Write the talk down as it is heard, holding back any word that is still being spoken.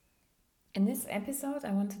In this episode,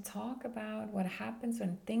 I want to talk about what happens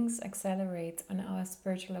when things accelerate on our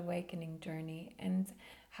spiritual awakening journey and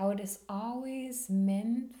how it is always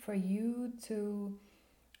meant for you to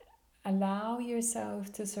allow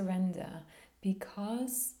yourself to surrender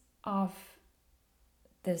because of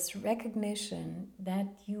this recognition that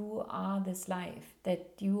you are this life,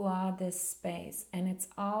 that you are this space. And it's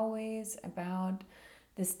always about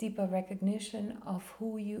this deeper recognition of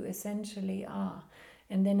who you essentially are.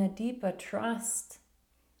 And then a deeper trust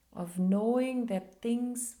of knowing that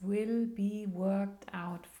things will be worked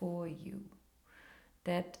out for you.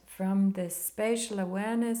 That from this spatial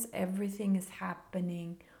awareness, everything is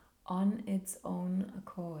happening on its own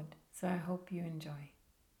accord. So I hope you enjoy.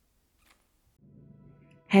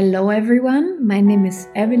 Hello, everyone. My name is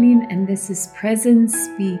Evelyn, and this is Presence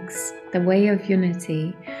Speaks, the Way of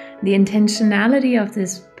Unity. The intentionality of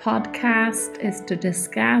this podcast is to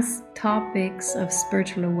discuss topics of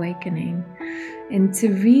spiritual awakening and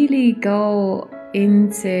to really go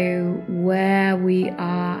into where we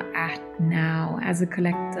are at now as a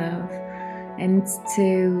collective and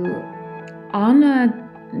to honor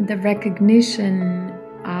the recognition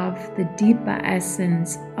of the deeper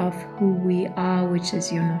essence of who we are, which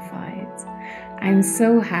is unified. I'm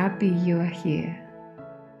so happy you're here.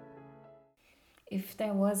 If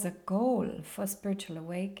there was a goal for spiritual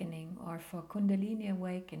awakening or for Kundalini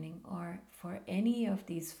awakening or for any of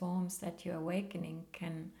these forms that your awakening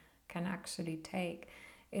can actually take,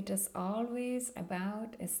 it is always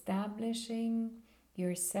about establishing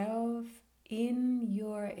yourself in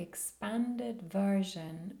your expanded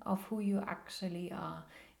version of who you actually are,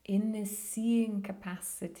 in this seeing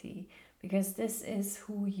capacity, because this is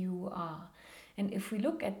who you are. And if we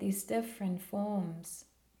look at these different forms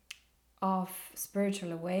of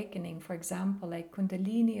spiritual awakening, for example, like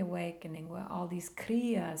Kundalini awakening, where all these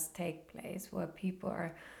kriyas take place, where people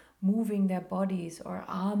are moving their bodies or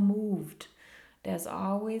are moved, there's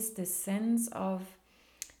always this sense of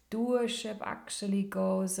doership actually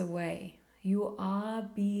goes away. You are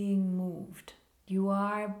being moved. You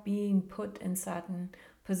are being put in certain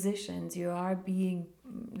positions. You are being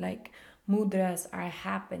like mudras are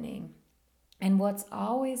happening. And what's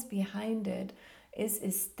always behind it is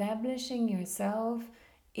establishing yourself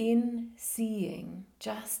in seeing,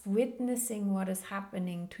 just witnessing what is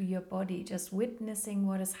happening to your body, just witnessing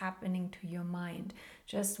what is happening to your mind,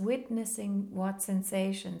 just witnessing what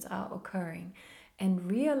sensations are occurring,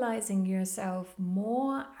 and realizing yourself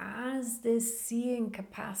more as this seeing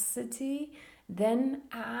capacity than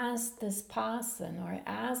as this person or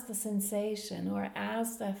as the sensation or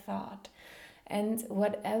as the thought. And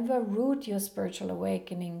whatever route your spiritual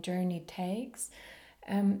awakening journey takes,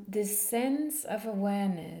 this sense of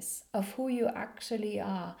awareness of who you actually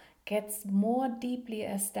are gets more deeply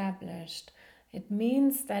established. It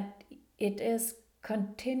means that it is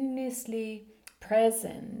continuously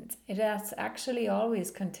present. It is actually always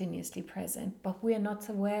continuously present, but we are not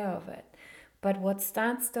aware of it. But what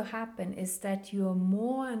starts to happen is that you are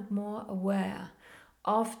more and more aware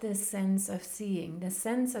of this sense of seeing. The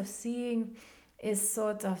sense of seeing is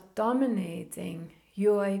sort of dominating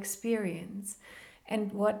your experience.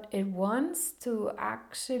 And what it wants to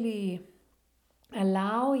actually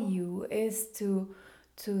allow you is to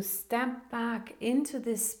step back into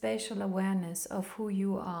this spatial awareness of who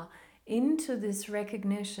you are, into this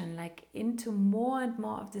recognition, like into more and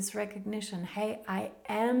more of this recognition. Hey, I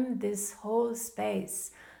am this whole space.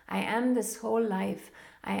 I am this whole life.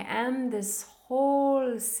 I am this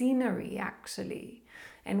whole scenery, actually.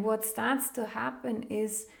 And what starts to happen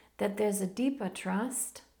is that there's a deeper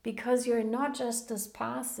trust because you're not just this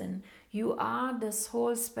person, you are this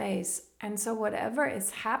whole space. And so, whatever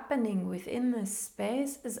is happening within this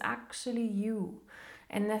space is actually you.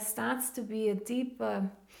 And there starts to be a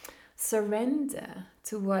deeper surrender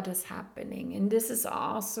to what is happening. And this is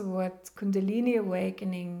also what Kundalini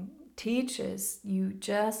awakening teaches. You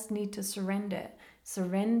just need to surrender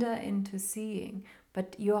into seeing.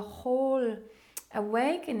 But your whole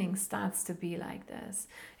awakening starts to be like this.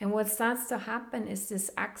 And what starts to happen is this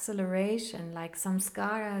acceleration, like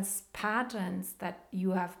samskaras, patterns that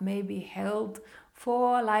you have maybe held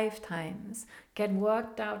for lifetimes, get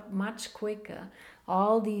worked out much quicker.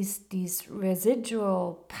 All these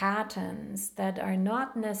residual patterns that are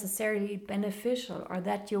not necessarily beneficial or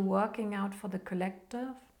that you're working out for the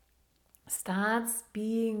collective starts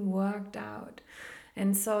being worked out.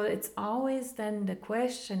 And so it's always then the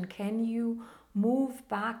question, can you move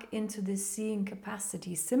back into this seeing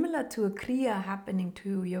capacity, similar to a kriya happening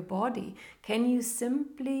to your body? Can you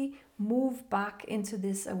simply move back into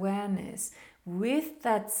this awareness with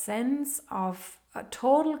that sense of a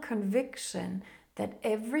total conviction that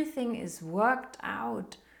everything is worked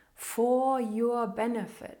out for your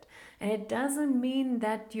benefit. And it doesn't mean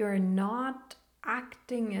that you're not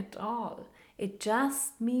acting at all. It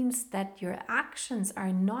just means that your actions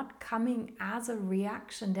are not coming as a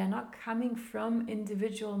reaction. They're not coming from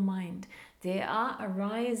individual mind. They are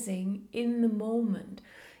arising in the moment.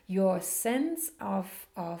 Your sense of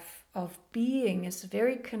being is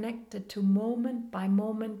very connected to moment by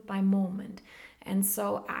moment by moment. And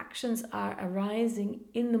so actions are arising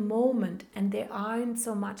in the moment, and they aren't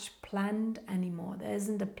so much planned anymore. There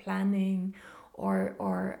isn't a planning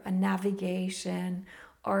or a navigation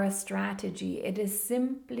or a strategy. It is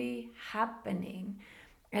simply happening.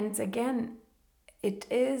 And again, it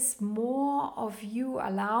is more of you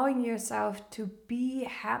allowing yourself to be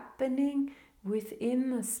happening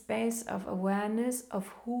within the space of awareness of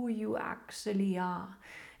who you actually are.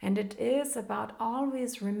 And it is about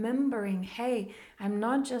always remembering, hey, I'm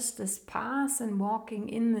not just this person walking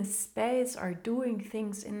in this space or doing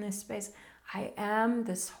things in this space. I am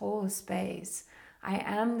this whole space. I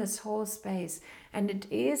am this whole space. And it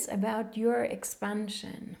is about your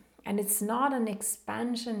expansion. And it's not an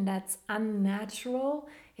expansion that's unnatural.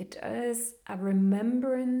 It is a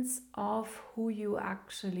remembrance of who you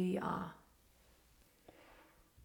actually are.